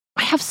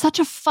have such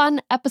a fun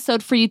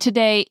episode for you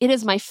today. It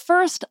is my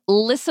first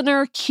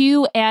listener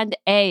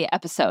Q&A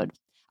episode.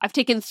 I've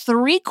taken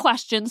 3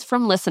 questions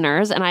from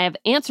listeners and I have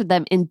answered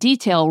them in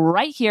detail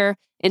right here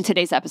in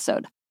today's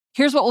episode.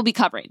 Here's what we'll be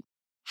covering: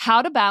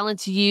 how to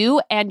balance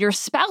you and your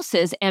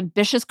spouse's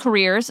ambitious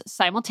careers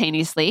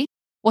simultaneously.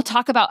 We'll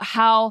talk about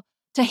how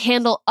to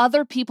handle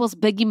other people's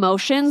big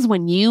emotions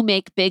when you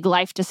make big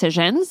life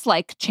decisions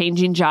like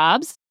changing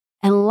jobs.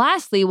 And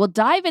lastly, we'll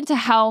dive into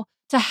how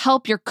to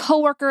help your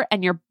coworker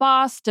and your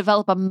boss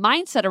develop a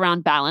mindset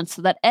around balance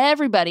so that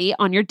everybody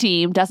on your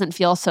team doesn't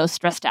feel so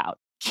stressed out.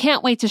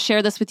 Can't wait to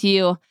share this with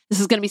you. This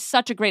is going to be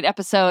such a great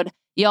episode.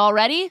 You all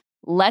ready?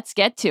 Let's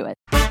get to it.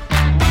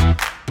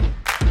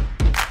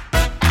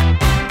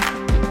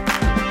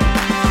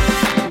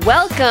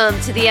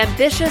 Welcome to the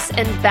Ambitious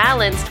and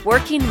Balanced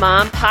Working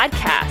Mom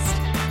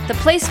podcast, the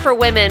place for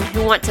women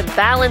who want to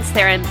balance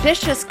their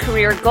ambitious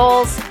career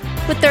goals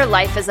with their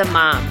life as a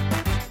mom.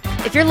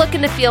 If you're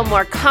looking to feel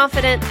more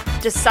confident,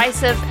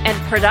 decisive, and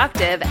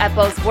productive at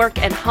both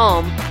work and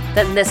home,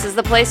 then this is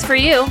the place for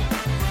you.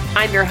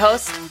 I'm your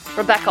host,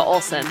 Rebecca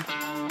Olson.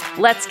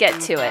 Let's get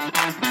to it.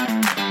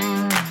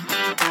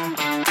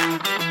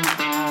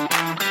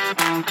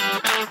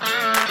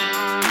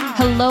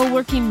 Hello,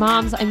 working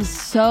moms. I'm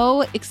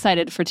so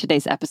excited for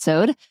today's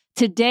episode.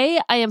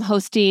 Today, I am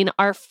hosting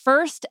our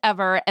first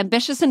ever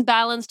Ambitious and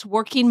Balanced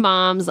Working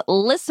Moms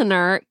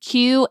listener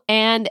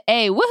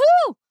Q&A.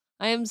 Woohoo!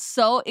 I am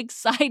so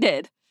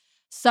excited.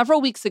 Several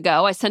weeks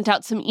ago, I sent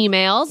out some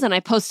emails and I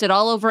posted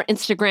all over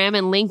Instagram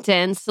and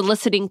LinkedIn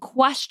soliciting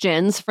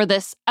questions for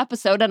this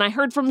episode. And I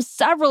heard from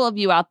several of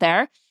you out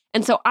there.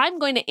 And so I'm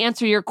going to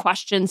answer your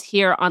questions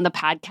here on the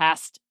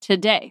podcast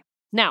today.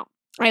 Now,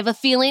 I have a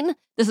feeling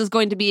this is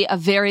going to be a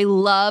very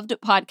loved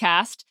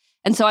podcast.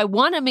 And so I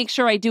want to make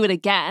sure I do it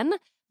again.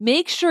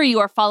 Make sure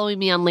you are following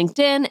me on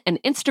LinkedIn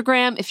and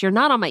Instagram. If you're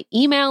not on my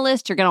email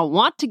list, you're going to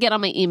want to get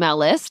on my email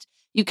list.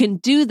 You can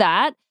do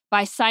that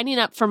by signing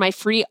up for my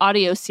free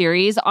audio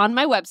series on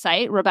my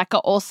website,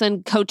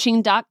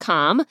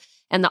 RebeccaOlsonCoaching.com.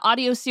 And the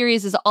audio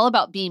series is all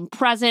about being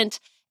present.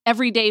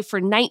 Every day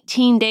for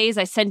 19 days,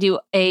 I send you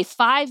a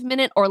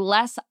 5-minute or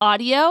less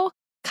audio,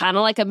 kind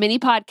of like a mini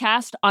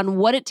podcast on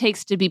what it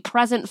takes to be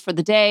present for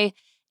the day.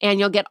 And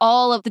you'll get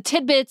all of the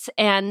tidbits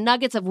and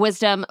nuggets of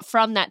wisdom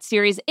from that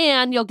series,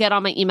 and you'll get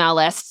on my email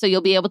list. So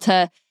you'll be able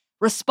to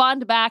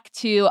respond back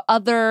to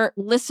other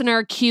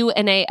listener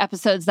Q&A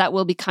episodes that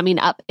will be coming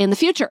up in the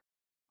future.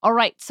 All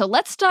right, so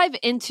let's dive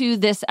into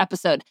this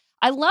episode.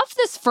 I love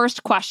this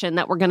first question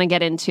that we're going to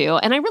get into,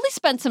 and I really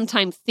spent some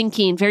time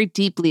thinking very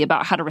deeply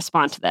about how to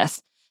respond to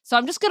this. So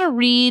I'm just going to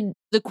read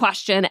the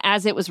question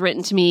as it was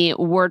written to me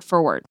word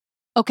for word.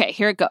 Okay,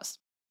 here it goes.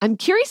 I'm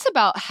curious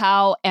about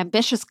how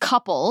ambitious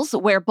couples,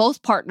 where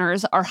both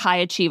partners are high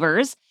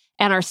achievers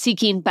and are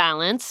seeking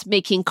balance,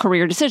 making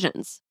career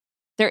decisions.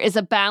 There is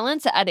a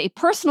balance at a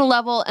personal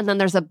level, and then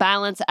there's a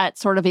balance at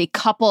sort of a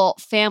couple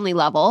family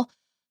level.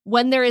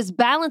 When there is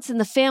balance in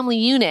the family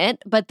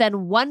unit, but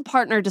then one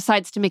partner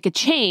decides to make a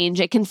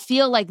change, it can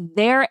feel like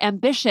their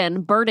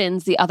ambition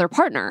burdens the other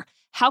partner.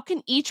 How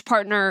can each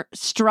partner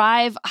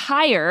strive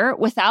higher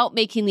without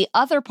making the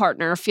other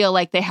partner feel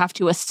like they have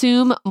to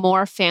assume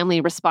more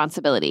family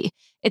responsibility?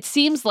 It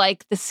seems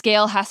like the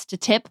scale has to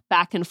tip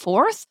back and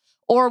forth,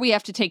 or we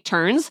have to take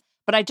turns,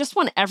 but I just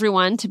want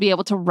everyone to be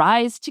able to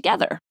rise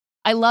together.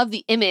 I love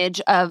the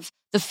image of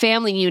the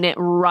family unit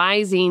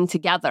rising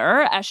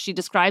together, as she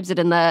describes it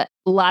in the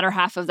latter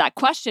half of that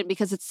question,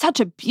 because it's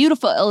such a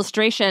beautiful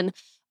illustration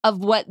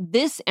of what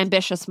this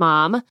ambitious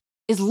mom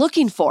is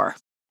looking for.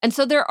 And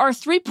so there are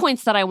 3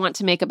 points that I want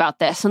to make about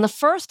this. And the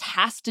first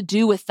has to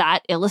do with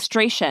that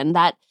illustration,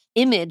 that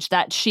image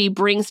that she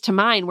brings to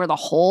mind where the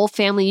whole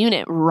family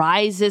unit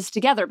rises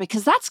together,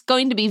 because that's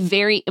going to be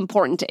very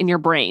important in your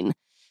brain.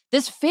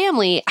 This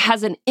family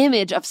has an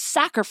image of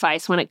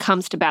sacrifice when it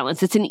comes to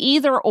balance. It's an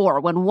either or.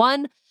 When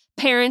one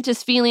parent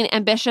is feeling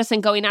ambitious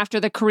and going after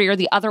the career,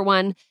 the other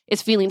one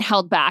is feeling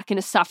held back and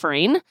is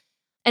suffering.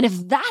 And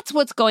if that's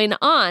what's going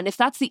on, if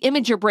that's the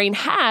image your brain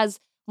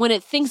has when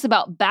it thinks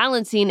about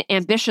balancing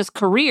ambitious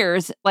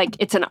careers, like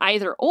it's an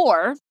either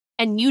or,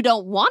 and you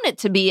don't want it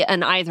to be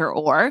an either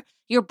or,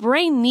 your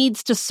brain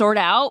needs to sort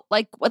out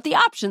like what the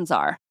options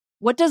are.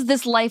 What does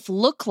this life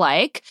look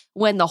like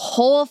when the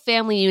whole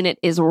family unit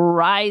is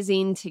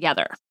rising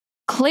together?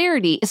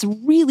 Clarity is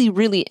really,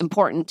 really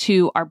important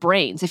to our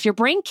brains. If your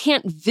brain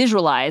can't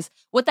visualize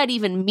what that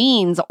even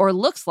means or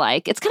looks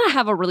like, it's going to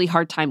have a really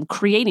hard time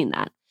creating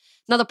that.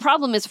 Now, the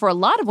problem is for a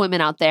lot of women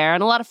out there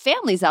and a lot of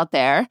families out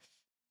there,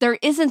 there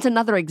isn't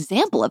another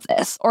example of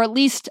this, or at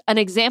least an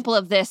example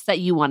of this that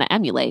you want to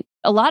emulate.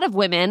 A lot of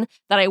women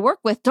that I work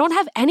with don't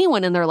have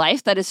anyone in their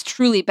life that is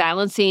truly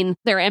balancing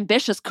their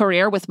ambitious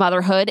career with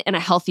motherhood in a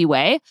healthy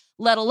way,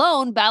 let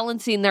alone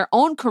balancing their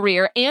own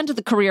career and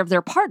the career of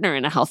their partner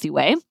in a healthy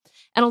way.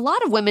 And a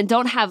lot of women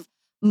don't have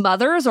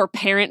mothers or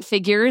parent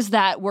figures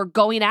that were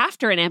going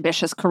after an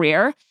ambitious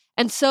career,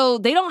 and so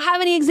they don't have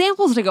any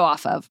examples to go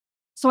off of.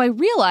 So I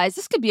realized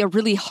this could be a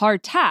really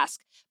hard task,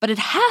 but it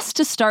has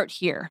to start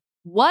here.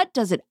 What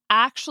does it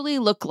actually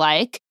look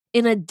like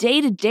in a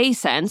day-to-day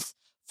sense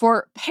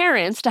for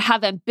parents to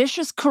have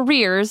ambitious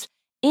careers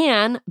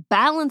and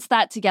balance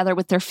that together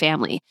with their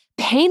family?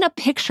 Paint a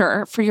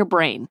picture for your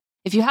brain.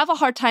 If you have a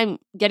hard time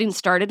getting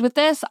started with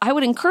this, I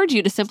would encourage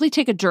you to simply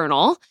take a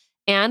journal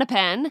and a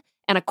pen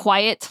and a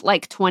quiet,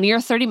 20 or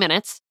 30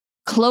 minutes,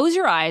 close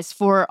your eyes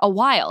for a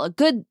while, a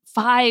good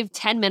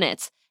 5-10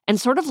 minutes,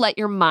 and sort of let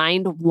your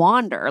mind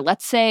wander,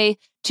 let's say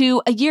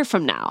to a year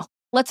from now.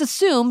 Let's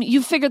assume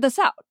you've figured this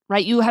out,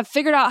 right? You have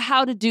figured out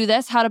how to do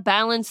this, how to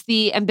balance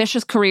the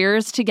ambitious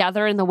careers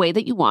together in the way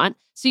that you want.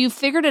 So you've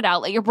figured it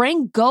out. Let your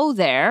brain go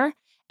there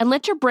and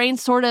let your brain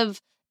sort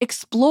of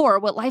explore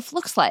what life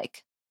looks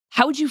like.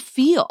 How would you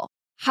feel?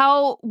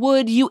 How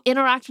would you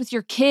interact with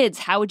your kids?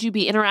 How would you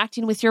be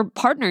interacting with your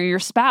partner, your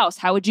spouse?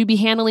 How would you be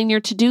handling your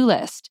to-do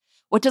list?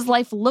 What does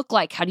life look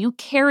like? How do you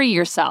carry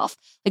yourself?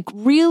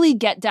 Really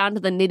get down to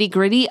the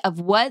nitty-gritty of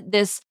what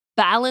this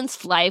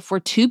balanced life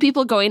where two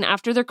people going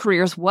after their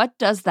careers, what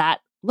does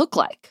that look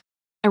like?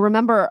 I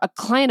remember a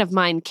client of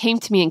mine came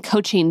to me in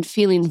coaching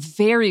feeling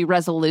very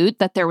resolute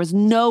that there was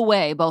no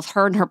way both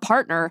her and her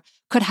partner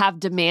could have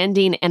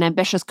demanding and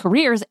ambitious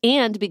careers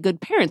and be good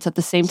parents at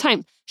the same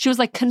time. She was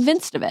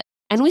convinced of it.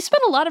 And we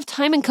spent a lot of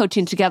time in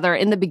coaching together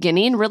in the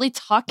beginning, really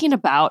talking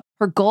about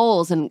her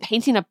goals and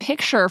painting a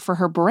picture for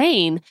her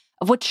brain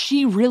of what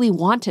she really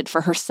wanted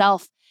for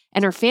herself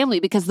and her family,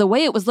 because the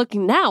way it was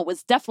looking now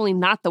was definitely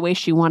not the way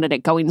she wanted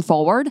it going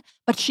forward,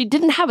 but she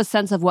didn't have a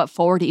sense of what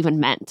forward even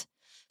meant.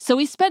 So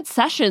we spent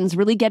sessions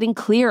really getting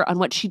clear on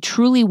what she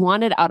truly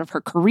wanted out of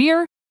her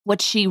career,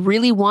 what she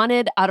really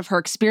wanted out of her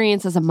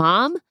experience as a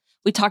mom.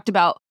 We talked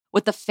about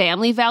what the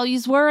family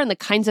values were and the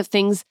kinds of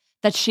things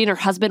that she and her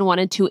husband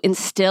wanted to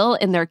instill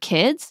in their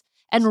kids.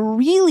 And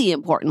really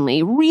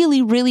importantly,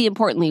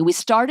 we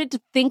started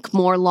to think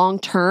more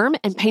long-term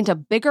and paint a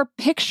bigger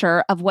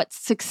picture of what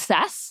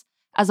success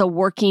as a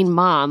working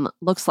mom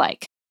looks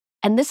like.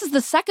 And this is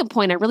the second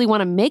point I really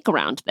want to make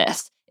around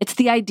this. It's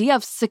the idea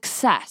of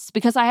success,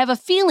 because I have a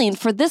feeling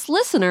for this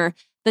listener,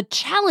 the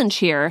challenge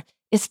here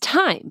is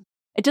time.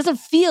 It doesn't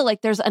feel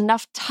like there's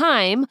enough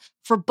time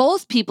for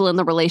both people in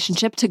the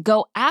relationship to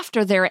go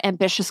after their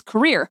ambitious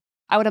career.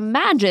 I would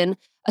imagine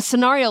a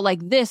scenario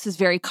like this is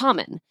very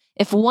common.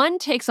 If one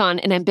takes on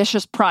an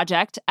ambitious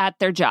project at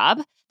their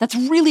job, that's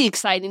really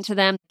exciting to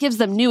them, gives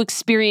them new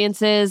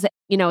experiences,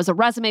 as a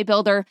resume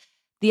builder,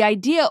 the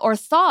idea or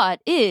thought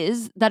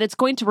is that it's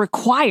going to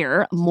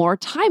require more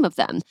time of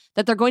them,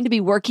 that they're going to be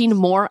working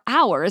more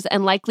hours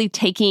and likely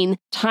taking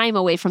time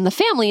away from the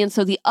family. And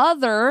so the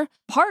other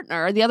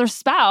partner, the other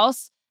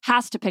spouse,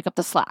 has to pick up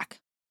the slack.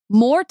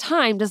 More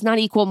time does not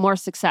equal more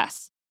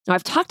success. Now,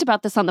 I've talked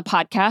about this on the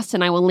podcast,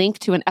 and I will link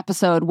to an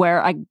episode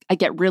where I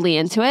get really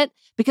into it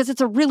because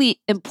it's a really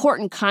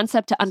important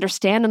concept to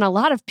understand. And a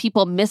lot of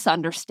people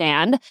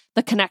misunderstand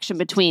the connection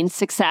between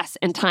success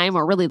and time,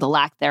 or really the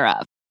lack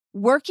thereof.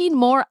 Working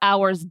more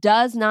hours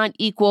does not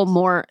equal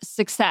more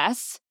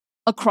success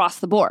across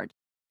the board.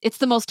 It's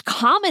the most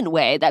common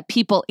way that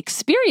people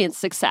experience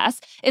success.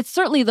 It's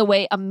certainly the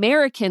way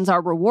Americans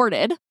are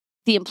rewarded.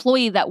 The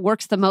employee that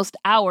works the most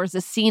hours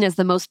is seen as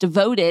the most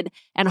devoted,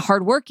 and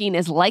hardworking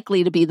is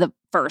likely to be the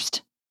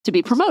first to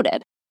be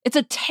promoted. It's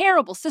a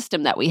terrible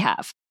system that we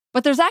have.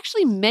 But there's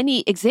actually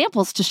many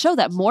examples to show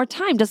that more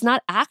time does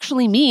not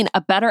actually mean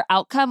a better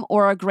outcome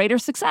or a greater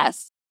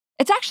success.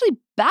 It's actually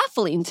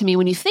baffling to me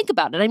when you think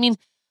about it. I mean,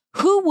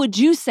 who would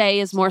you say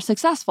is more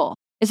successful?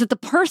 Is it the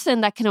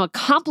person that can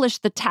accomplish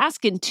the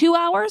task in 2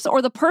 hours,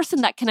 or the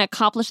person that can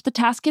accomplish the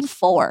task in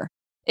 4?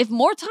 If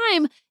more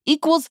time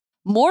equals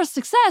more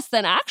success,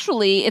 then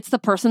actually it's the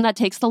person that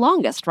takes the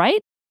longest,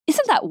 right?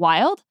 Isn't that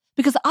wild?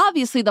 Because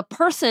obviously the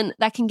person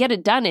that can get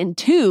it done in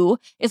 2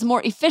 is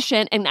more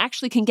efficient and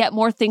actually can get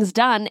more things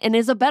done and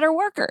is a better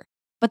worker.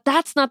 But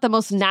that's not the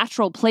most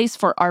natural place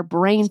for our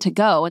brain to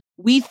go.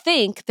 We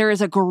think there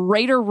is a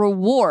greater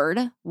reward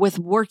with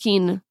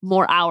working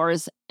more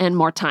hours and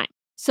more time.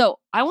 So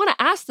I want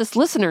to ask this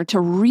listener to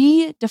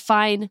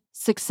redefine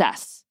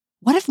success.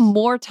 What if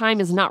more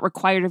time is not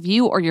required of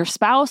you or your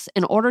spouse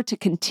in order to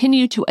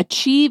continue to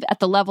achieve at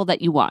the level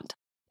that you want?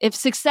 If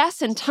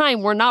success and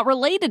time were not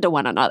related to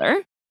one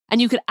another,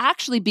 and you could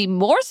actually be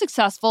more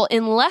successful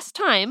in less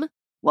time,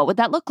 what would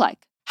that look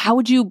like? How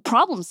would you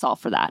problem solve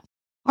for that?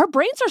 Our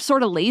brains are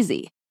sort of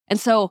lazy. And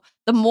so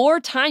the more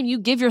time you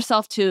give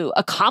yourself to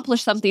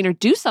accomplish something or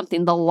do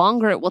something, the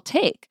longer it will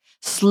take.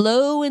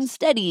 Slow and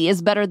steady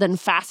is better than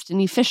fast and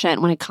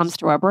efficient when it comes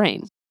to our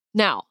brain.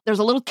 Now, there's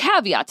a little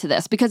caveat to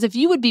this, because if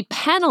you would be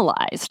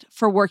penalized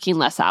for working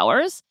less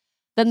hours,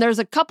 then there's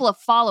a couple of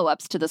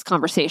follow-ups to this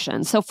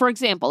conversation. So for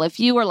example, if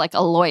you are like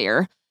a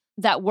lawyer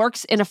that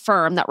works in a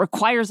firm that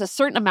requires a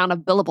certain amount of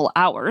billable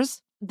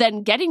hours,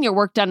 then getting your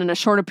work done in a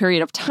shorter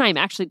period of time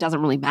actually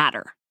doesn't really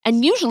matter.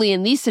 And usually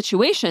in these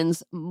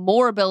situations,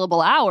 more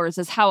billable hours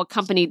is how a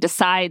company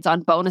decides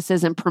on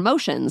bonuses and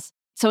promotions.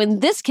 So in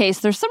this case,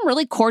 there's some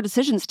really core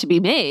decisions to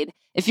be made.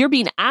 If you're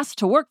being asked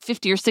to work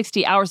 50 or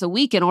 60 hours a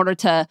week in order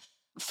to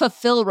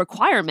fulfill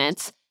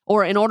requirements,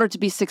 or in order to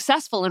be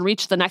successful and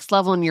reach the next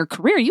level in your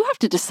career, you have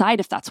to decide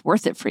if that's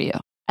worth it for you.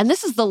 And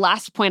this is the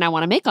last point I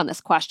want to make on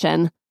this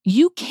question.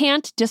 You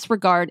can't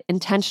disregard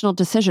intentional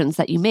decisions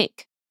that you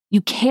make.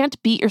 You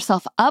can't beat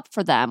yourself up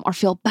for them or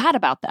feel bad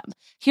about them.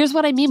 Here's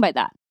what I mean by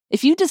that.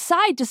 If you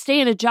decide to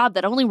stay in a job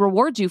that only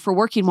rewards you for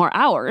working more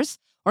hours,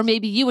 or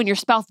maybe you and your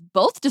spouse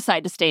both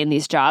decide to stay in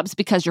these jobs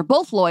because you're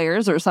both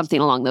lawyers or something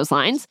along those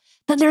lines,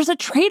 then there's a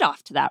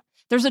trade-off to that.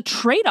 There's a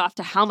trade-off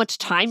to how much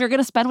time you're going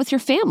to spend with your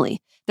family.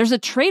 There's a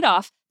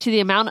trade-off to the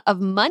amount of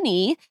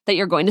money that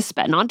you're going to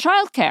spend on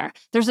childcare.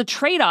 There's a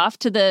trade-off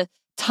to the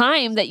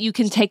time that you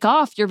can take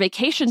off, your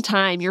vacation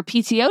time, your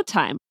PTO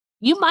time.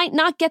 You might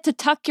not get to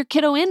tuck your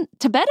kiddo in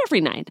to bed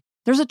every night.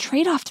 There's a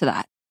trade-off to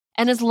that.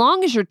 And as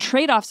long as your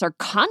trade-offs are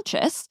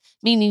conscious,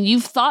 meaning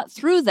you've thought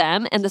through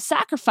them and the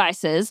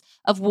sacrifices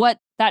of what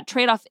that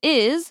trade-off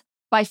is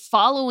by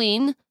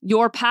following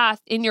your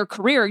path in your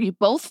career, you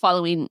both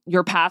following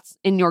your paths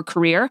in your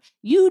career,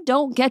 you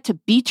don't get to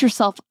beat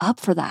yourself up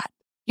for that.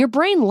 Your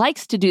brain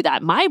likes to do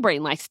that. My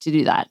brain likes to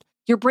do that.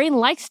 Your brain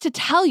likes to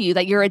tell you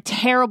that you're a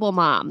terrible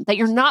mom, that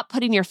you're not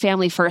putting your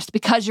family first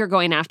because you're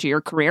going after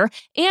your career.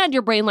 And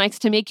your brain likes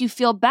to make you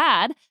feel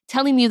bad,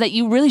 telling you that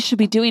you really should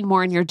be doing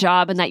more in your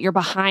job and that you're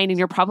behind and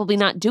you're probably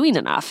not doing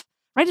enough,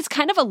 right? It's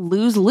kind of a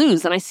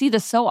lose-lose. And I see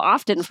this so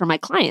often for my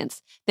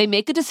clients. They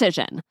make a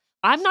decision.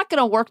 I'm not going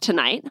to work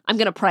tonight. I'm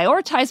going to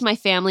prioritize my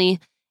family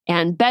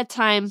and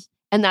bedtime.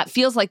 And that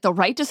feels like the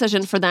right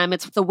decision for them.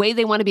 It's the way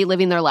they want to be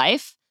living their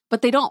life.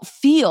 But they don't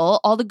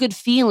feel all the good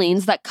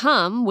feelings that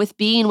come with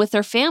being with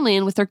their family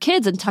and with their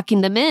kids and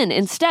tucking them in.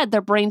 Instead, their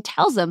brain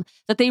tells them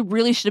that they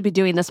really should be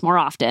doing this more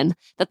often,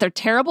 that they're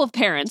terrible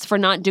parents for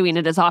not doing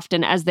it as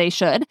often as they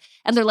should,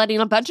 and they're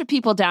letting a bunch of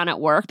people down at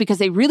work because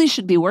they really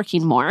should be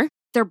working more.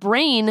 Their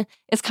brain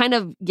is kind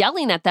of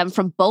yelling at them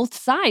from both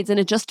sides, and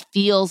it just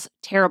feels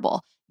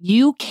terrible.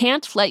 You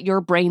can't let your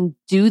brain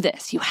do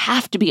this. You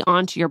have to be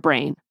onto your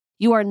brain.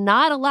 You are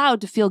not allowed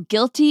to feel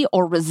guilty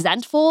or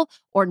resentful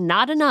or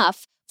not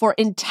enough for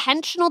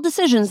intentional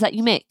decisions that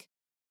you make.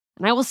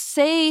 And I will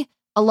say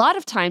a lot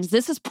of times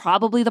this is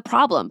probably the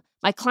problem.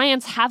 My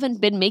clients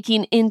haven't been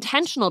making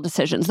intentional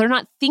decisions. They're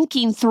not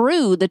thinking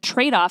through the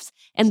trade-offs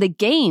and the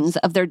gains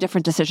of their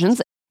different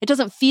decisions. It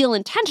doesn't feel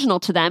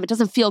intentional to them. It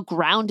doesn't feel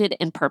grounded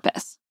in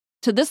purpose.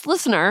 To this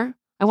listener,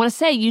 I want to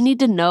say you need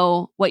to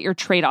know what your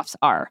trade-offs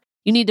are.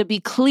 You need to be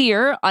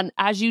clear on,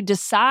 as you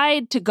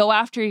decide to go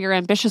after your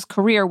ambitious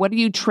career, what are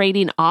you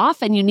trading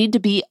off? And you need to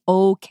be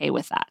okay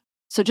with that.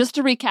 So just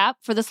to recap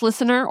for this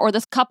listener or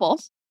this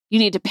couple, you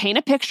need to paint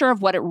a picture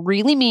of what it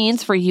really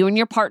means for you and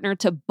your partner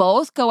to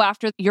both go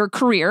after your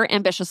career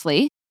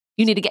ambitiously.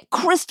 You need to get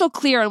crystal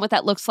clear on what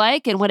that looks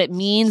like and what it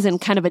means in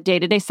kind of a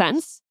day-to-day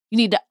sense. You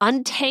need to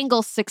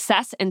untangle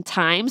success and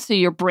time so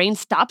your brain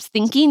stops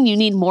thinking you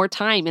need more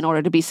time in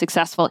order to be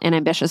successful and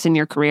ambitious in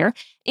your career.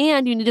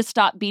 And you need to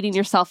stop beating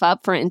yourself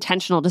up for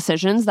intentional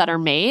decisions that are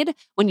made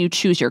when you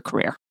choose your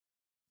career.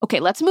 Okay,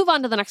 let's move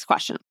on to the next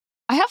question.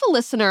 I have a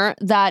listener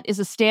that is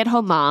a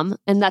stay-at-home mom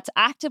and that's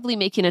actively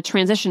making a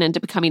transition into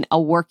becoming a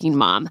working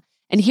mom.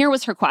 And here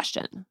was her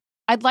question.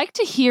 I'd like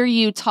to hear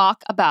you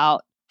talk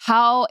about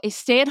how a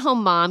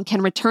stay-at-home mom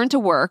can return to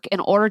work in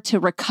order to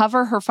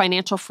recover her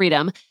financial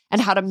freedom and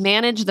how to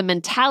manage the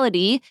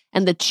mentality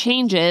and the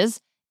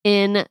changes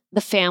in the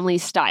family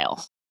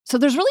style. So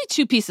there's really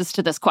two pieces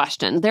to this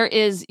question. There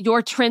is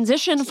your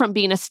transition from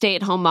being a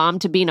stay-at-home mom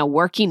to being a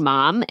working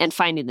mom and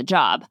finding the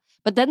job.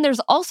 But then there's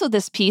also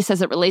this piece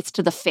as it relates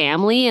to the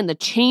family and the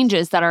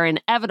changes that are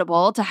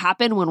inevitable to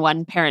happen when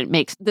one parent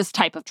makes this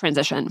type of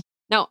transition.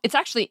 Now, it's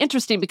actually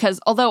interesting because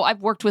although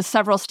I've worked with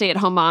several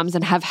stay-at-home moms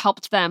and have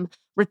helped them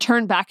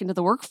return back into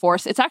the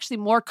workforce, it's actually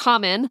more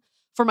common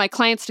for my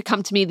clients to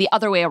come to me the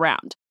other way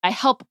around. I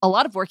help a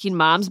lot of working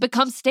moms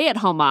become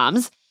stay-at-home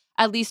moms,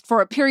 at least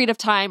for a period of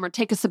time, or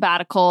take a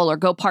sabbatical or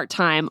go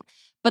part-time.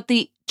 But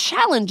the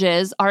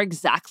challenges are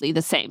exactly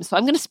the same. So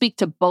I'm going to speak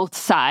to both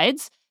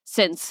sides,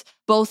 since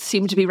both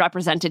seem to be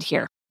represented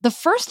here. The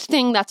first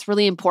thing that's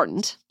really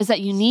important is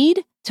that you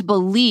need to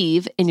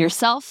believe in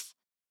yourself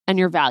and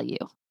your value.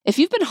 If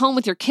you've been home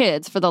with your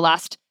kids for the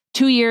last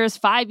 2 years,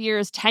 5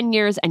 years, 10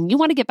 years, and you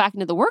want to get back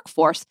into the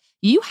workforce,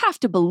 you have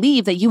to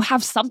believe that you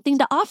have something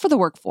to offer the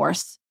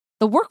workforce.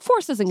 The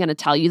workforce isn't going to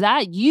tell you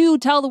that. You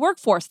tell the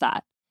workforce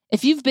that.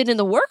 If you've been in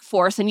the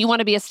workforce and you want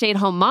to be a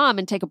stay-at-home mom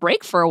and take a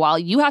break for a while,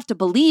 you have to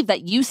believe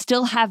that you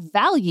still have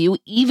value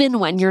even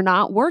when you're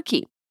not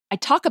working. I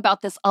talk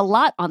about this a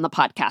lot on the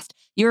podcast.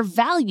 Your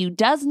value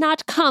does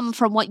not come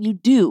from what you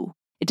do.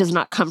 It does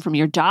not come from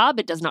your job.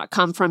 It does not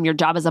come from your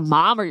job as a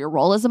mom or your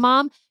role as a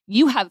mom.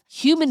 You have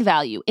human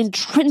value,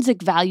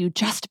 intrinsic value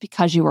just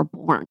because you were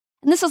born.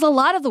 And this is a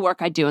lot of the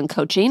work I do in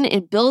coaching,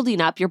 in building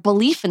up your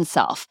belief in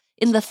self,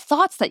 in the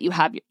thoughts that you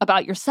have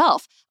about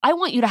yourself. I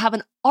want you to have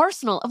an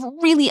arsenal of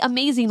really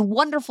amazing,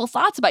 wonderful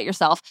thoughts about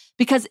yourself,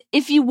 because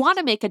if you want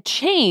to make a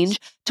change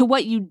to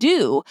what you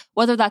do,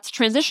 whether that's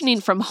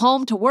transitioning from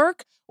home to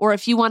work, or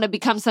if you want to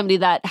become somebody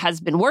that has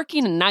been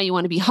working and now you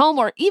want to be home,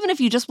 or even if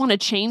you just want to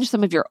change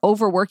some of your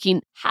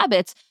overworking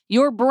habits,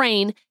 your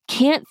brain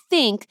can't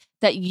think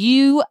that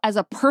you as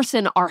a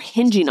person are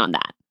hinging on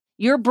that.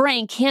 Your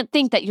brain can't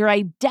think that your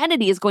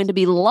identity is going to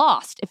be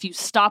lost if you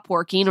stop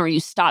working or you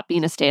stop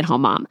being a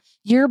stay-at-home mom.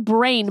 Your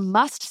brain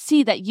must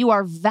see that you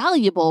are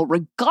valuable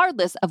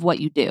regardless of what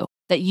you do,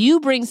 that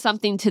you bring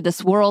something to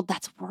this world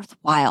that's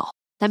worthwhile,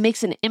 that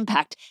makes an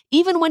impact,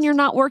 even when you're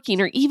not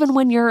working or even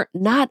when you're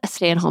not a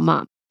stay-at-home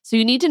mom. So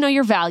you need to know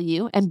your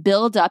value and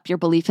build up your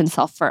belief in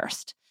self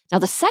first. Now,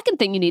 the second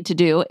thing you need to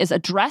do is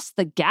address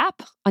the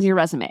gap on your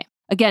resume.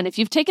 Again, if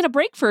you've taken a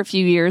break for a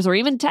few years or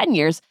even 10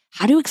 years,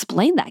 how do you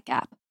explain that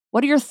gap?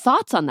 What are your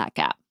thoughts on that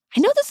gap? I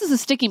know this is a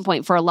sticking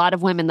point for a lot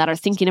of women that are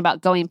thinking about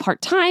going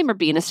part-time or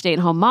being a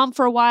stay-at-home mom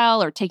for a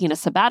while or taking a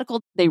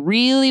sabbatical. They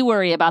really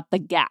worry about the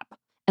gap.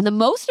 And the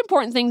most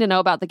important thing to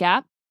know about the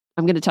gap,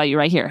 I'm going to tell you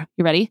right here.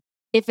 You ready?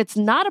 If it's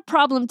not a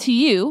problem to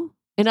you,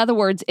 in other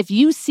words, if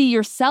you see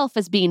yourself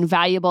as being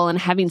valuable and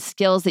having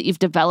skills that you've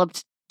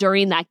developed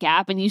during that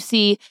gap, and you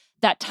see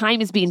that time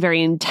as being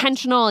very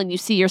intentional, and you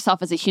see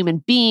yourself as a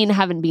human being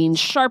having been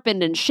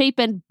sharpened and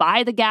shapen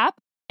by the gap,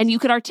 and you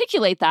could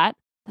articulate that,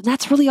 then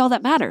that's really all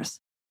that matters,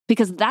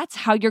 because that's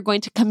how you're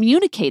going to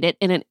communicate it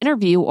in an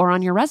interview or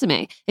on your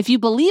resume. If you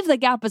believe the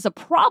gap is a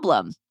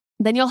problem,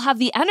 then you'll have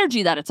the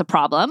energy that it's a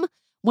problem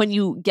when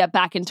you get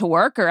back into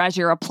work or as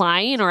you're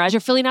applying or as you're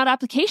filling out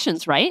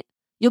applications, right?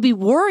 You'll be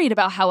worried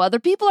about how other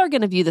people are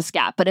going to view this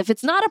gap. But if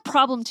it's not a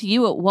problem to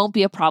you, it won't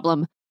be a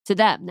problem to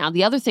them. Now,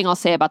 the other thing I'll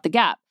say about the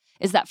gap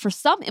is that for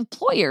some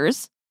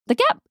employers, the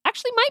gap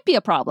actually might be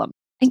a problem.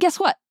 And guess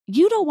what?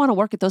 You don't want to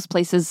work at those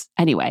places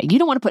anyway. You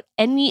don't want to put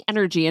any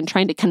energy in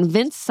trying to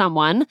convince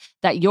someone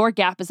that your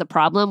gap is a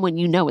problem when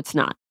you know it's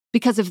not.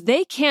 Because if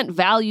they can't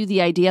value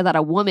the idea that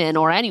a woman,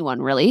 or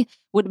anyone really,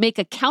 would make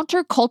a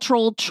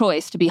countercultural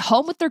choice to be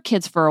home with their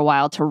kids for a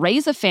while, to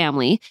raise a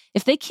family,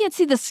 if they can't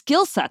see the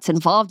skill sets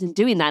involved in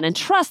doing that and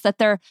trust that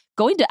they're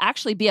going to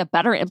actually be a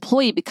better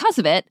employee because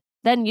of it,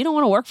 then you don't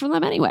want to work for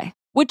them anyway,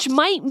 which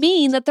might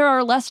mean that there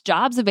are less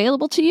jobs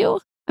available to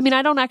you. I mean,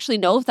 I don't actually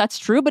know if that's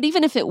true, but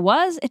even if it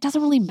was, it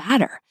doesn't really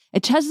matter.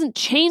 It doesn't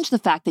change the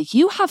fact that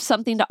you have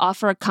something to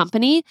offer a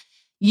company.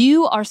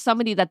 You are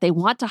somebody that they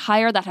want to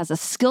hire, that has a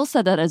skill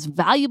set that is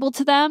valuable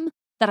to them,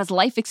 that has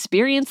life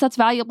experience that's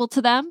valuable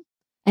to them.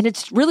 And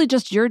it's really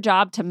just your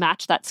job to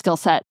match that skill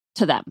set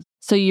to them.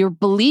 So your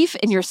belief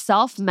in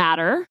yourself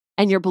matter,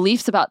 and your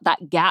beliefs about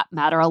that gap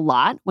matter a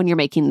lot when you're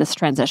making this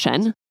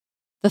transition.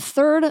 The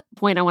third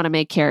point I want to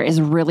make here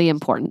is really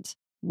important.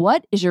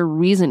 What is your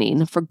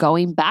reasoning for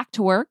going back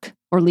to work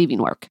or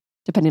leaving work,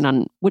 depending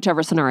on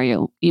whichever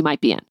scenario you might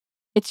be in?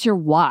 It's your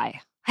why.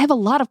 I have a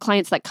lot of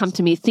clients that come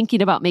to me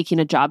thinking about making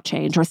a job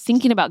change or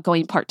thinking about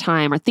going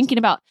part-time or thinking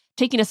about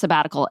taking a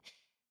sabbatical.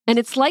 And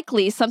it's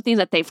likely something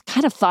that they've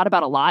kind of thought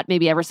about a lot,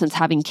 maybe ever since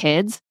having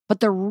kids. But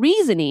the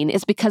reasoning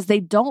is because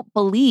they don't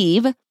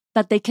believe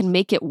that they can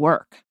make it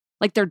work.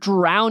 Like they're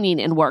drowning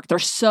in work. They're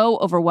so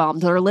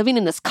overwhelmed. They're living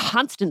in this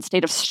constant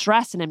state of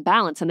stress and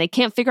imbalance, and they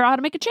can't figure out how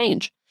to make a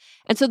change.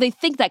 And so they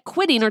think that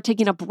quitting or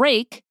taking a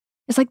break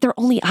is like their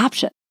only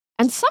option.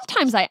 And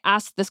sometimes I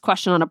ask this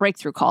question on a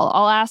breakthrough call.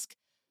 I'll ask,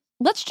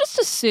 let's just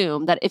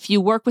assume that if you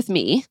work with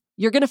me,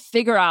 you're going to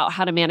figure out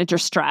how to manage your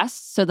stress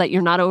so that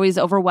you're not always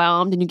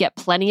overwhelmed and you get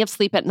plenty of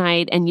sleep at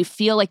night and you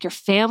feel like your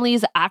family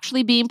is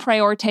actually being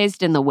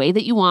prioritized in the way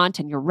that you want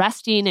and you're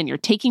resting and you're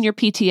taking your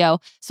PTO.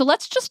 So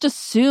let's just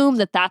assume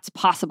that that's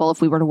possible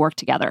if we were to work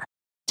together.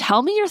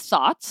 Tell me your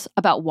thoughts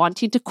about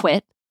wanting to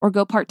quit or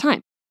go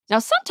part-time. Now,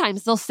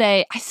 sometimes they'll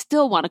say, I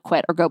still want to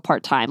quit or go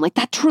part-time. Like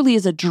that truly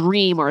is a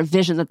dream or a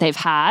vision that they've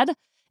had,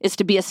 is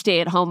to be a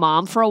stay-at-home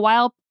mom for a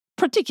while,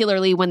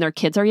 particularly when their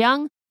kids are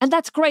young. And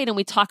that's great. And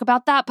we talk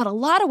about that. But a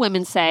lot of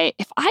women say,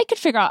 if I could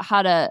figure out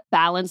how to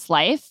balance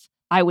life,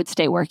 I would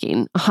stay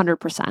working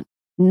 100%.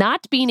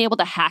 Not being able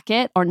to hack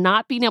it or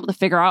not being able to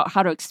figure out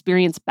how to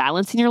experience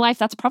balance in your life,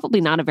 that's probably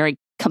not a very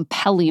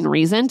compelling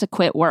reason to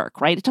quit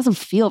work, right? It doesn't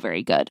feel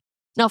very good.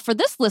 Now, for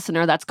this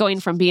listener that's going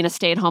from being a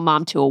stay-at-home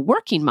mom to a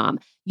working mom,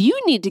 you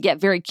need to get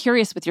very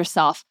curious with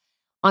yourself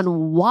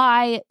on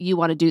why you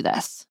want to do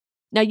this.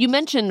 Now, you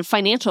mentioned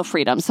financial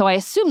freedom, so I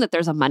assume that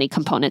there's a money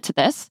component to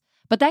this,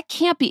 but that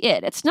can't be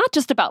it. It's not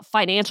just about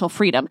financial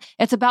freedom.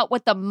 It's about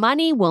what the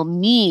money will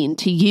mean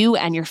to you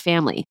and your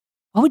family.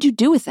 What would you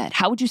do with it?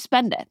 How would you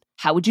spend it?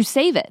 How would you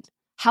save it?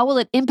 How will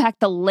it impact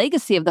the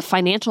legacy of the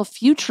financial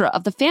future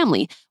of the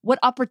family? What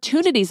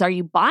opportunities are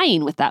you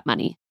buying with that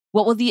money?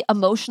 What will the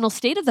emotional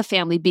state of the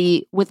family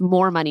be with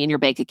more money in your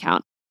bank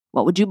account?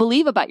 What would you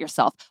believe about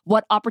yourself?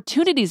 What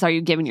opportunities are you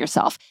giving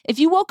yourself? If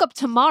you woke up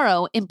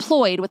tomorrow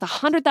employed with a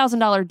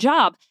 $100,000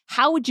 job,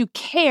 how would you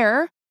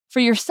care for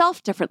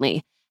yourself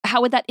differently? How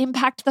would that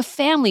impact the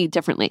family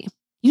differently?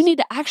 You need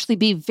to actually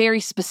be very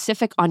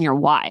specific on your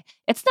why.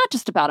 It's not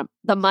just about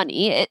the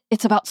money.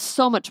 It's about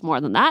so much more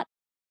than that.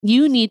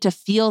 You need to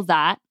feel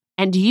that,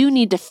 and you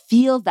need to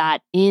feel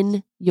that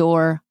in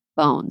your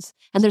bones.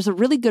 And there's a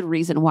really good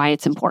reason why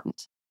it's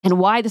important and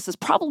why this is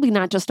probably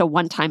not just a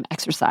one-time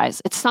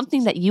exercise. It's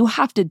something that you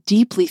have to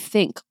deeply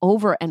think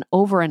over and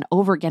over and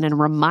over again and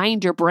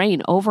remind your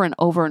brain over and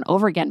over and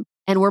over again.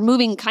 And we're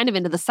moving kind of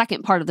into the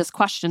second part of this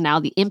question now,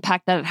 the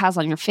impact that it has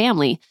on your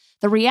family.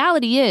 The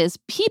reality is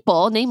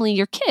people, namely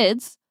your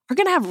kids, are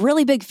going to have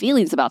really big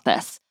feelings about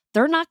this.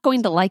 They're not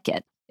going to like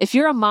it. If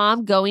you're a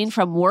mom going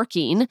from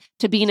working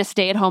to being a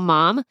stay-at-home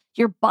mom,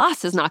 your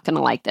boss is not going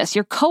to like this.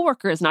 Your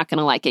coworker is not going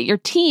to like it. Your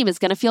team is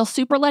going to feel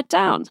super let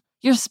down.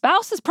 Your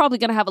spouse is probably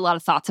going to have a lot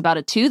of thoughts about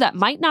it too that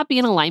might not be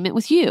in alignment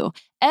with you.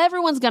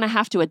 Everyone's going to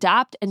have to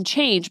adapt and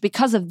change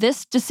because of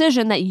this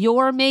decision that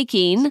you're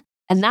making,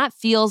 and that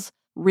feels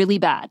really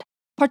bad,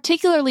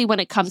 particularly when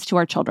it comes to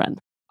our children.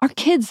 Our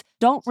kids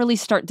don't really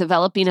start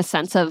developing a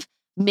sense of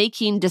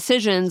making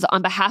decisions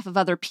on behalf of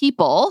other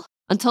people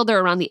until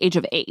they're around the age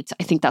of 8.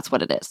 I think that's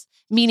what it is.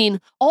 Meaning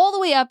all the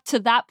way up to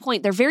that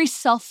point, they're very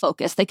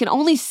self-focused. They can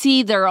only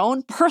see their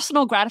own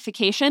personal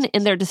gratification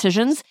in their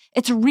decisions.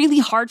 It's really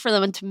hard for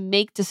them to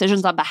make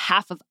decisions on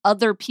behalf of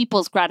other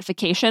people's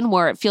gratification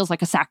where it feels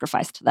like a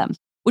sacrifice to them,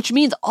 which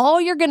means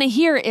all you're going to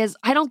hear is,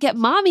 I don't get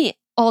mommy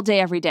all day,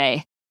 every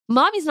day.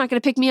 Mommy's not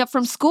going to pick me up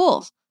from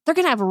school. They're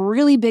going to have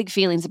really big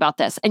feelings about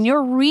this. And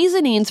your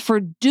reasonings for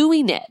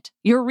doing it,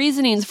 your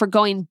reasonings for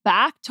going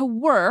back to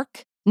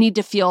work need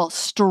to feel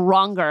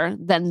stronger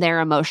than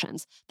their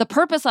emotions. The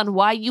purpose on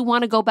why you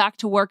want to go back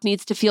to work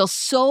needs to feel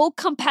so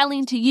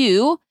compelling to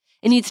you.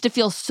 It needs to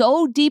feel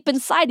so deep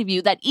inside of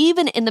you that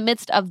even in the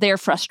midst of their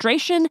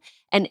frustration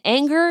and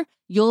anger,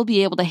 you'll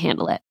be able to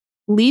handle it.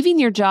 Leaving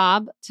your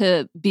job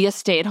to be a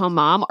stay-at-home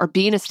mom or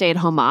being a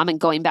stay-at-home mom and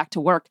going back to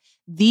work,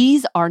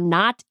 these are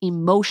not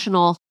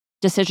emotional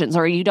decisions,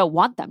 or you don't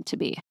want them to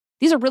be.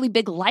 These are really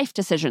big life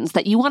decisions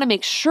that you want to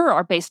make sure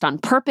are based on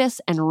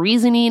purpose and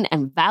reasoning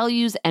and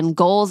values and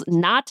goals,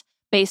 not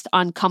based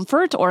on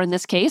comfort, or in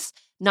this case,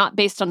 not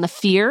based on the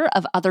fear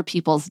of other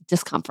people's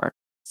discomfort.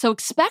 So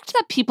expect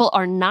that people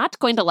are not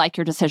going to like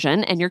your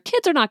decision and your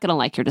kids are not going to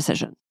like your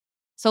decision.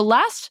 So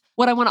last,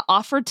 what I want to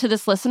offer to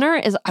this listener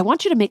is I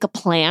want you to make a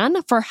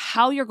plan for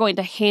how you're going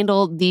to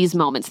handle these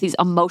moments, these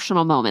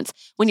emotional moments.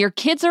 When your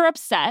kids are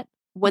upset,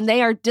 when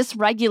they are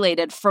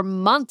dysregulated for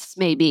months,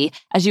 maybe,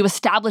 as you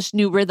establish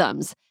new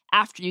rhythms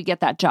after you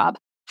get that job,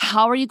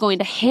 how are you going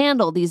to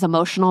handle these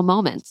emotional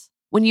moments?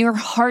 When your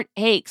heart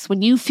aches,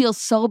 when you feel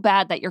so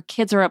bad that your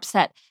kids are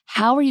upset,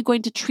 how are you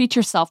going to treat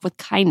yourself with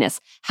kindness?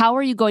 How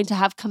are you going to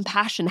have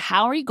compassion?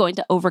 How are you going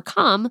to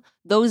overcome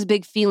those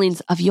big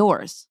feelings of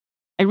yours?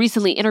 I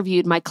recently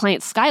interviewed my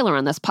client Skylar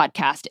on this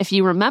podcast. If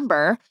you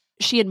remember,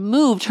 she had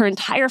moved her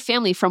entire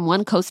family from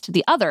one coast to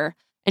the other.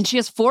 And she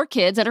has 4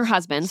 kids and her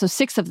husband, so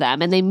 6 of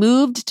them. And they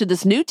moved to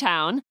this new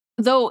town.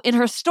 Though in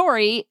her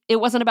story, it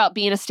wasn't about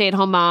being a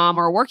stay-at-home mom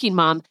or a working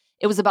mom.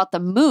 It was about the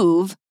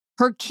move.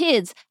 Her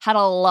kids had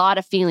a lot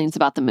of feelings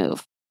about the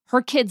move.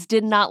 Her kids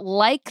did not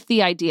like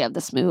the idea of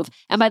this move.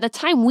 And by the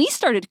time we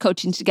started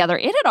coaching together,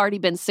 it had already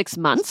been 6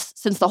 months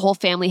since the whole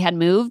family had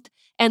moved.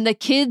 And the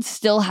kids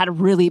still had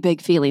really big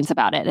feelings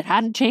about it. It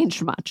hadn't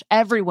changed much.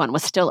 Everyone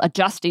was still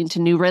adjusting to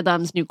new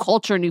rhythms, new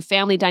culture, new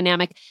family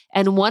dynamic.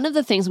 And one of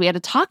the things we had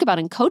to talk about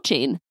in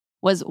coaching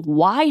was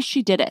why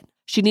she did it.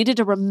 She needed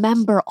to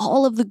remember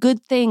all of the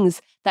good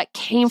things that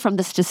came from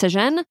this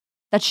decision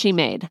that she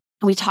made.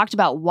 And we talked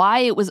about why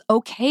it was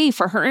okay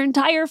for her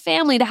entire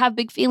family to have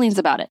big feelings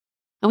about it.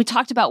 And we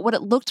talked about what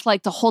it looked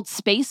like to hold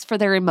space for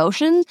their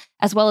emotion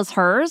as well as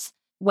hers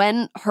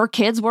when her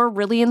kids were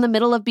really in the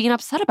middle of being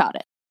upset about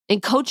it. In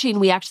coaching,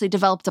 we actually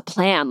developed a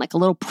plan, like a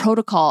little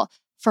protocol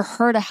for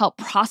her to help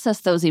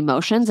process those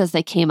emotions as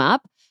they came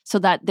up so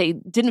that they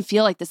didn't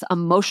feel like this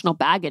emotional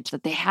baggage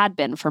that they had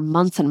been for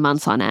months and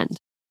months on end.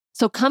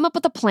 So come up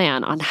with a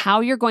plan on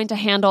how you're going to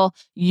handle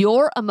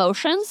your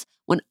emotions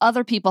when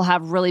other people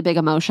have really big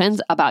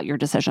emotions about your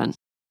decision.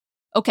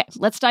 Okay,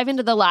 let's dive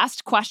into the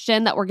last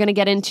question that we're going to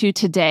get into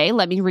today.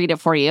 Let me read it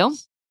for you.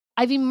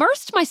 I've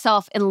immersed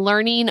myself in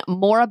learning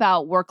more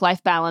about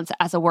work-life balance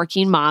as a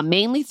working mom,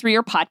 mainly through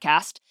your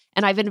podcast.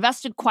 And I've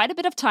invested quite a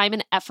bit of time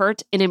and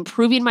effort in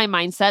improving my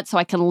mindset so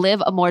I can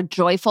live a more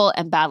joyful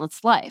and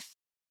balanced life.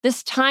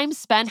 This time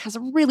spent has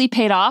really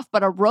paid off,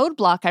 but a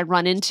roadblock I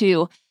run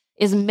into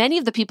is many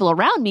of the people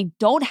around me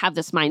don't have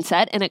this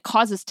mindset, and it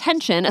causes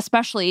tension,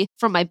 especially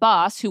from my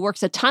boss who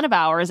works a ton of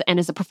hours and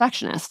is a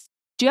perfectionist.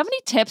 Do you have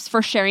any tips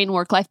for sharing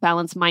work-life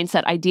balance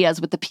mindset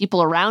ideas with the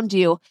people around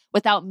you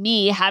without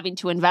me having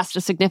to invest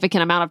a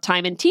significant amount of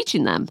time in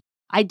teaching them?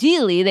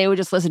 Ideally, they would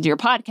just listen to your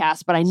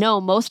podcast, but I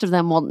know most of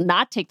them will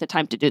not take the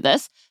time to do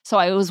this. So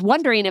I was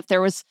wondering if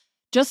there was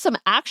just some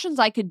actions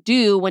I could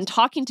do when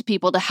talking to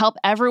people to help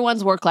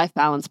everyone's work-life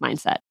balance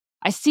mindset.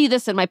 I see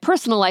this in my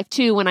personal life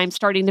too when I'm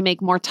starting to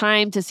make more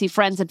time to see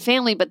friends and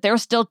family, but they're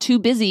still too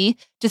busy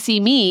to see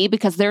me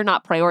because they're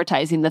not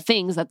prioritizing the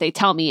things that they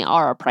tell me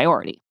are a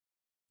priority.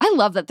 I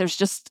love that there's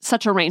just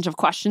such a range of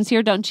questions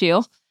here, don't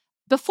you?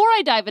 Before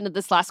I dive into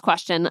this last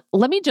question,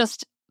 let me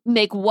just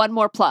make one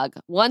more plug.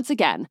 Once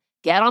again,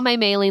 get on my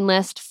mailing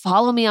list,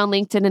 follow me on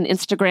LinkedIn and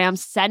Instagram,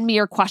 send me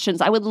your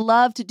questions. I would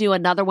love to do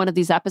another one of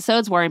these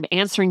episodes where I'm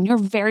answering your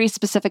very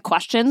specific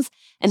questions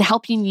and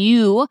helping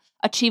you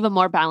achieve a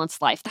more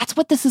balanced life. That's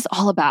what this is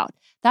all about.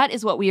 That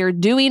is what we are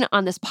doing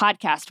on this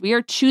podcast. We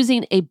are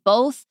choosing a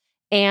both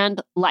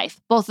and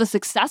life, both a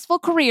successful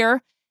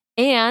career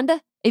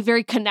and a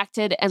very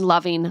connected and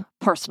loving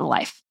personal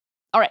life.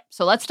 All right,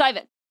 so let's dive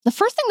in. The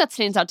first thing that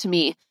stands out to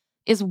me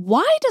is,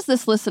 why does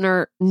this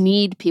listener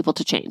need people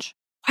to change?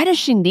 Why does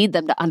she need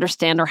them to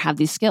understand or have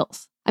these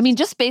skills? I mean,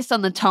 just based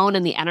on the tone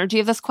and the energy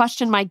of this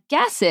question, my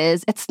guess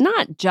is it's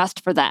not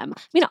just for them.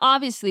 I mean,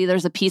 obviously,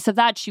 there's a piece of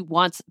that. She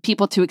wants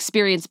people to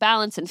experience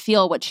balance and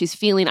feel what she's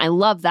feeling. I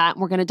love that.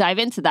 And we're going to dive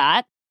into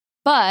that.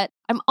 But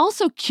I'm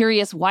also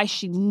curious why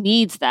she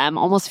needs them,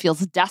 almost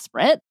feels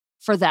desperate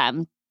for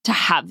them to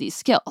have these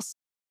skills.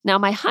 Now,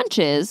 my hunch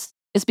is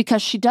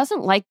because she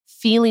doesn't like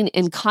feeling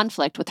in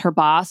conflict with her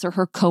boss or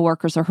her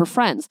coworkers or her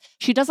friends.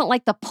 She doesn't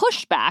like the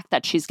pushback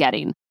that she's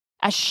getting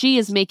as she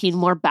is making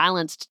more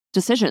balanced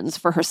decisions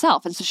for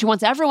herself. And so she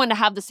wants everyone to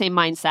have the same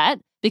mindset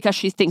because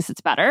she thinks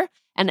it's better,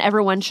 and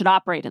everyone should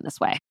operate in this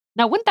way.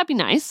 Now, wouldn't that be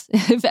nice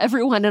if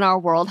everyone in our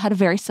world had a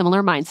very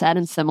similar mindset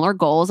and similar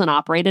goals and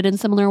operated in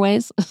similar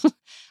ways?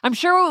 I'm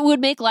sure it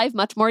would make life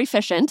much more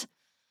efficient.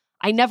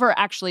 I never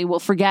actually will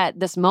forget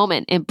this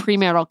moment in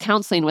premarital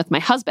counseling with my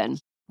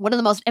husband. One of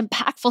the most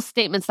impactful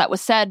statements that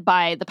was said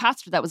by the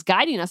pastor that was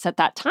guiding us at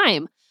that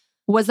time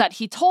was that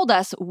he told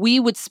us we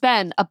would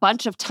spend a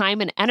bunch of time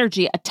and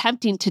energy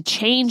attempting to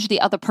change the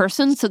other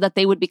person so that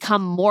they would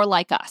become more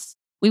like us.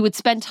 We would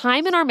spend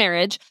time in our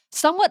marriage,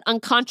 somewhat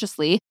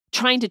unconsciously,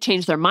 trying to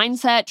change their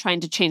mindset, trying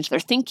to change their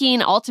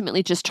thinking,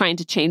 ultimately just trying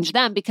to change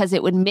them, because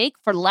it would make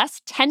for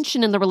less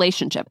tension in the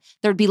relationship.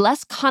 There'd be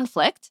less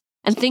conflict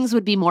and things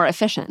would be more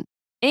efficient.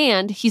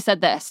 And he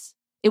said this,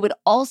 it would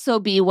also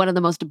be one of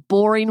the most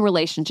boring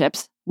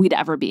relationships we'd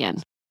ever be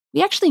in.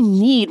 We actually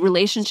need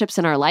relationships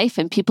in our life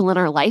and people in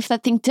our life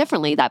that think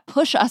differently, that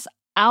push us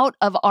out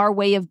of our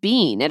way of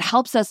being. It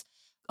helps us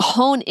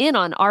hone in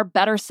on our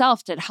better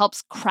self. It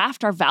helps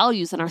craft our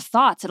values and our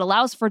thoughts. It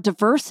allows for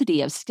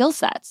diversity of skill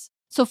sets.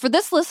 So for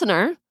this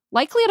listener,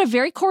 likely at a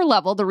very core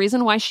level, the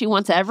reason why she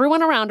wants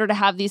everyone around her to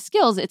have these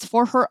skills, it's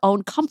for her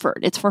own comfort.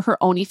 It's for her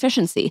own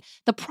efficiency.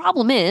 The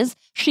problem is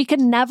she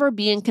can never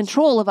be in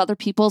control of other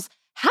people's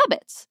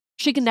habits.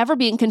 She can never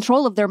be in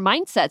control of their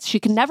mindsets. She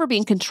can never be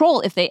in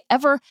control if they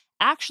ever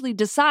actually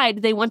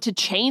decide they want to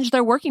change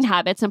their working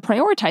habits and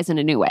prioritize in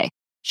a new way.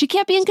 She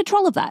can't be in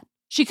control of that.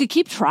 She could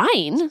keep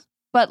trying,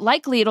 but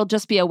likely it'll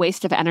just be a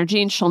waste of energy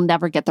and she'll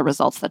never get the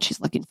results that she's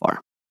looking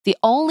for. The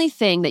only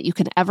thing that you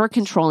can ever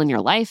control in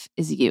your life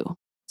is you.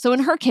 So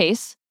in her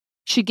case,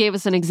 she gave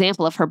us an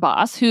example of her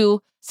boss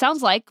who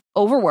sounds like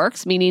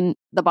overworks, meaning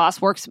the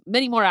boss works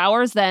many more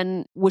hours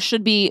than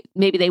should be,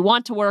 maybe they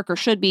want to work or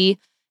should be,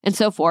 and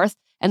so forth.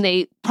 And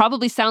they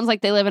probably sounds like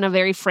they live in a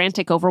very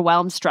frantic,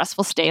 overwhelmed,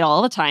 stressful state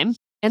all the time.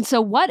 And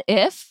so what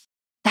if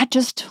that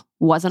just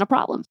wasn't a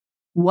problem?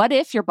 What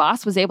if your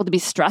boss was able to be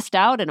stressed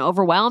out and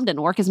overwhelmed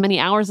and work as many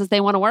hours as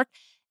they want to work,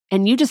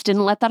 and you just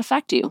didn't let that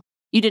affect you?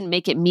 You didn't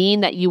make it mean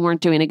that you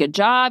weren't doing a good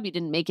job. You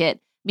didn't make it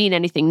mean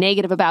anything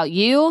negative about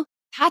you.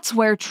 That's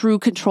where true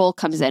control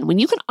comes in. When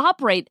you can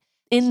operate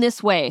in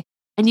this way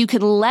and you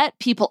can let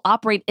people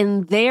operate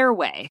in their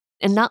way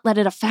and not let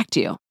it affect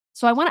you.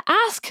 So I want to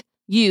ask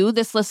you,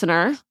 this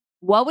listener,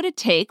 what would it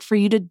take for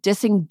you to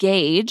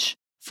disengage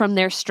from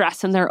their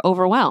stress and their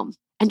overwhelm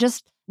and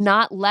just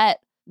not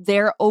let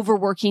their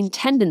overworking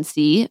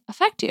tendency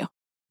affect you?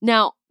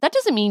 Now, that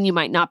doesn't mean you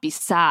might not be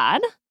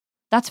sad.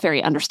 That's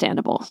very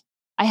understandable.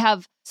 I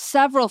have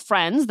several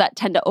friends that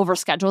tend to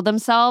overschedule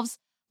themselves.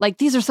 Like,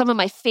 these are some of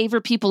my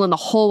favorite people in the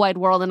whole wide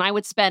world, and I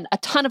would spend a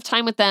ton of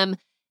time with them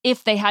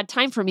if they had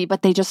time for me,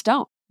 but they just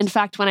don't. In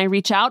fact, when I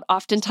reach out,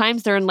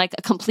 oftentimes they're in like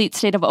a complete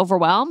state of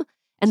overwhelm.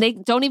 And they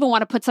don't even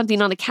want to put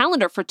something on the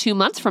calendar for 2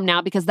 months from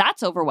now because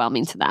that's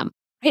overwhelming to them.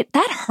 Right?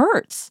 That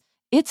hurts.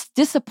 It's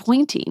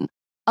disappointing.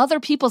 Other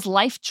people's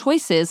life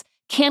choices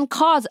can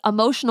cause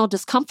emotional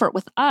discomfort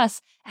with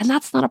us, and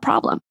that's not a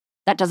problem.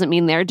 That doesn't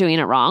mean they're doing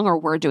it wrong or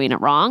we're doing it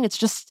wrong. It's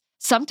just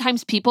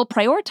sometimes people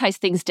prioritize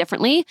things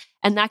differently,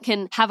 and that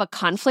can have a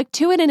conflict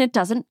to it, and it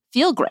doesn't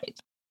feel great.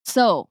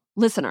 So,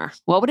 listener,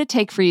 what would it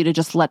take for you to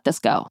just let this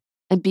go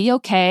and be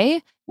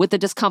okay with the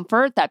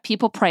discomfort that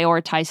people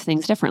prioritize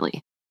things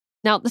differently?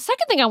 Now, the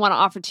second thing I want to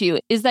offer to you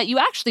is that you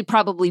actually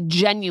probably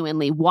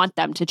genuinely want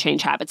them to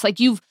change habits. Like,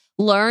 you've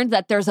learned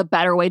that there's a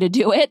better way to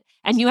do it,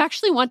 and you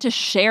actually want to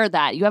share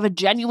that. You have a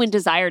genuine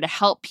desire to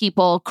help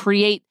people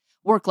create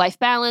work-life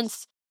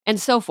balance and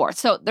so forth.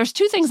 So there's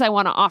two things I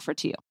want to offer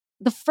to you.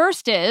 The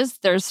first is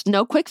there's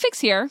no quick fix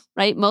here,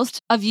 right?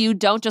 Most of you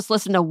don't just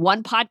listen to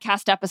one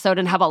podcast episode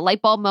and have a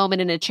light bulb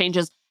moment and it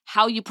changes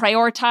how you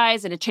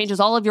prioritize and it changes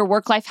all of your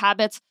work-life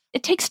habits.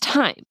 It takes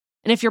time.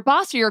 And if your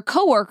boss or your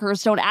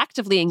coworkers don't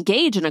actively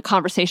engage in a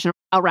conversation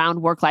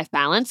around work-life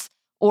balance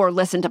or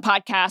listen to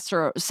podcasts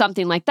or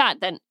something like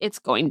that, then it's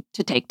going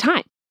to take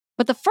time.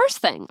 But the first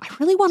thing I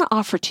really want to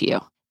offer to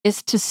you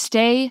is to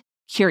stay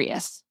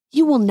curious.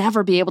 You will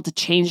never be able to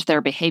change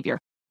their behavior.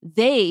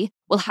 they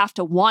will have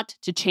to want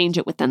to change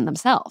it within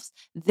themselves.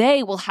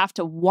 They will have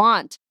to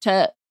want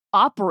to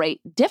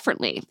operate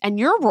differently. And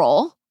your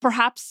role,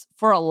 perhaps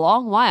for a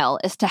long while,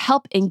 is to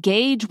help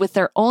engage with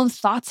their own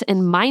thoughts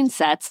and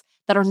mindsets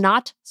that are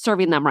not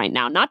serving them right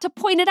now. Not to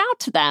point it out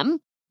to them,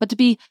 but to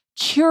be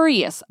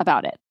curious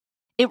about it.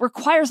 It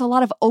requires a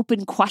lot of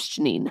open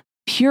questioning,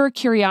 pure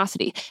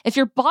curiosity. If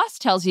your boss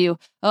tells you,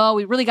 oh,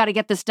 we really got to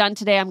get this done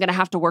today, I'm going to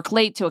have to work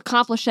late to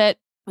accomplish it,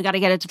 we got to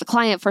get it to the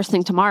client first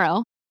thing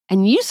tomorrow,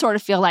 and you sort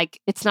of feel like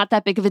it's not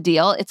that big of a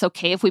deal, it's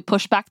okay if we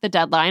push back the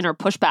deadline or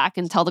push back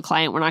and tell the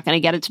client we're not going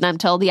to get it to them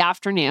till the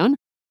afternoon,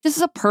 this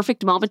is a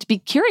perfect moment to be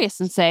curious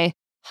and say,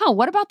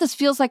 what about this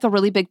feels like a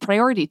really big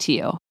priority to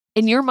you?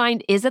 In your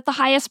mind, is it the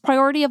highest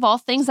priority of all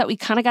things that we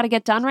kind of got to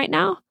get done right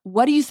now?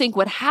 What do you think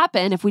would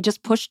happen if we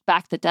just pushed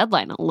back the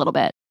deadline a little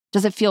bit?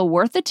 Does it feel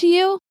worth it to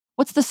you?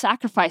 What's the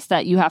sacrifice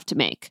that you have to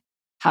make?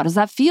 How does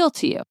that feel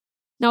to you?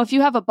 Now, if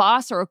you have a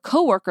boss or a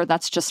coworker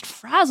that's just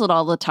frazzled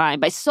all the time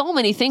by so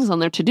many things on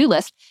their to-do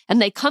list,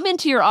 and they come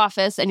into your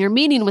office and you're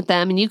meeting with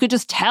them and you could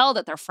just tell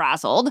that they're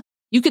frazzled,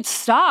 you could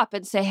stop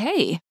and say,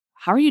 hey,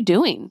 how are you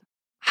doing?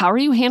 How are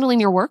you handling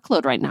your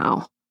workload right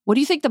now? What do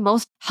you think the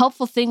most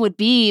helpful thing would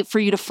be for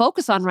you to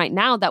focus on right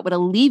now that would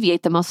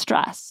alleviate the most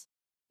stress?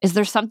 Is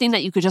there something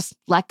that you could just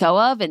let go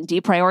of and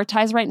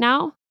deprioritize right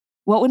now?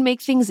 What would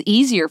make things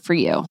easier for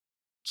you?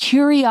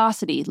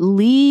 Curiosity.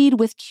 Lead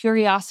with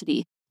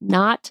curiosity,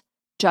 not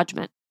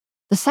judgment.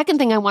 The second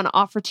thing I want to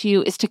offer to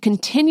you is to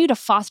continue to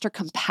foster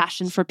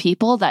compassion for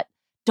people that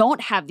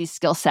don't have these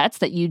skill sets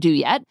that you do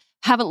yet,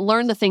 haven't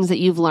learned the things that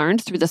you've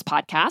learned through this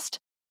podcast.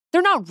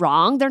 They're not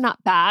wrong. They're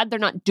not bad. They're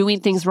not doing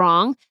things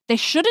wrong. They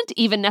shouldn't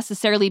even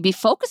necessarily be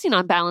focusing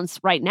on balance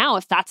right now.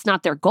 If that's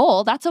not their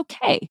goal, that's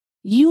okay.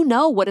 You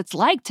know what it's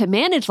like to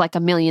manage like a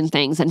million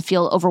things and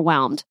feel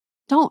overwhelmed.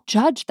 Don't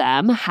judge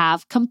them.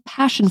 Have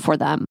compassion for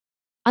them.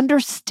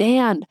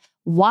 Understand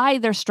why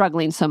they're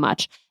struggling so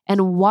much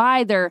and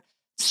why they're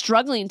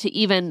struggling to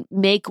even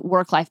make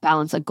work-life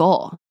balance a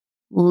goal.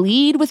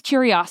 Lead with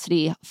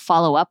curiosity,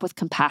 follow up with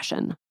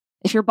compassion.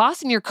 If your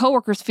boss and your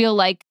coworkers feel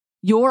like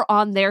you're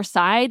on their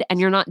side and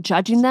you're not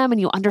judging them and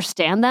you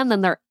understand them,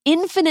 then they're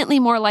infinitely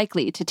more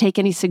likely to take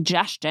any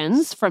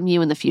suggestions from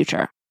you in the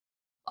future.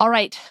 All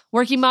right,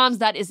 working moms,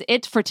 that is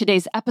it for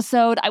today's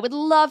episode. I would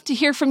love to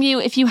hear from you.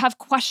 If you have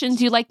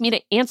questions you'd like me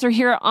to answer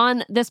here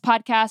on this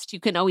podcast, you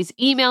can always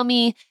email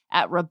me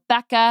at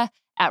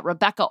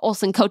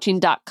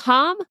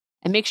rebecca@RebeccaOlsonCoaching.com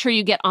and make sure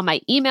you get on my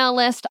email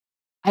list.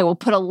 I will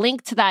put a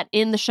link to that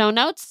in the show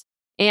notes,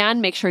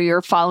 and make sure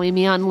you're following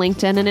me on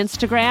LinkedIn and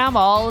Instagram,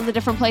 all in the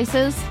different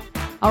places.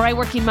 All right,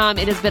 working mom,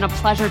 it has been a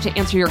pleasure to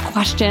answer your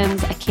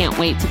questions. I can't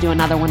wait to do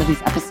another one of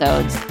these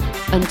episodes.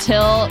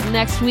 Until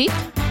next week,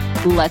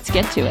 let's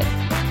get to it.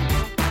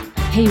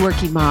 Hey,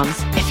 working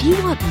moms, if you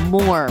want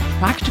more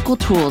practical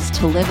tools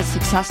to live a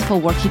successful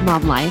working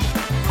mom life,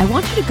 I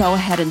want you to go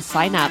ahead and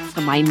sign up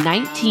for my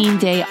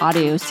 19-day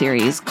audio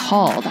series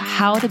called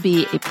How to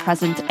Be a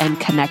Present and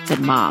Connected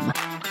Mom.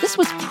 This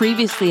was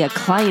previously a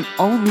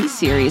client-only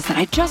series that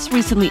I just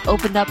recently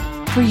opened up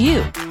for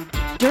you.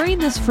 During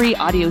this free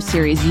audio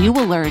series, you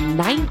will learn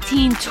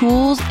 19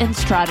 tools and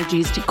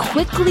strategies to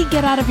quickly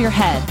get out of your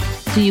head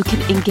so you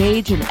can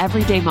engage in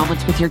everyday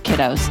moments with your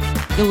kiddos.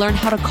 You'll learn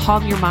how to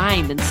calm your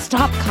mind and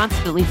stop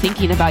constantly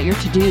thinking about your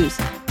to-dos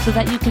so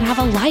that you can have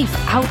a life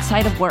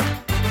outside of work.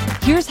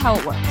 Here's how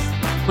it works.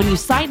 When you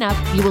sign up,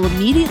 you will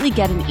immediately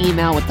get an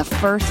email with the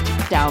first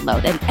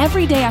download. And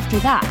every day after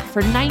that,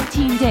 for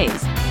 19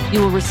 days,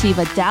 you will receive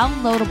a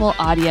downloadable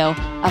audio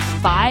of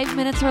 5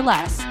 minutes or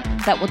less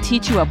that will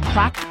teach you a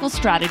practical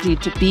strategy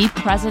to be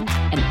present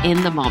and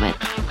in the moment.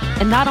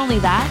 And not only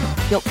that,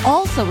 you'll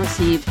also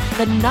receive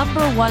the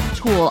 #1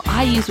 tool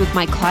I use with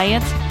my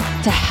clients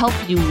to help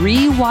you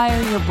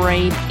rewire your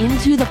brain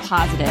into the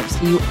positive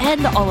so you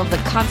end all of the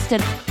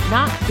constant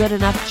not good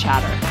enough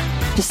chatter.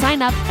 To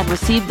sign up and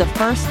receive the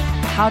first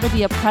How to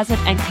Be a Present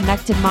and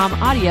Connected Mom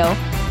audio,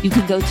 you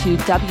can go to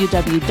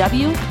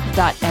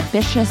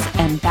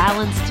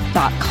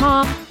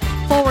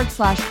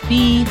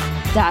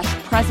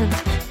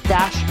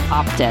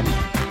www.ambitiousandbalanced.com/be-present-opt-in.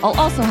 I'll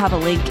also have a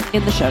link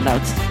in the show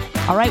notes.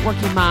 All right,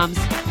 working moms,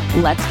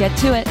 let's get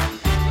to it.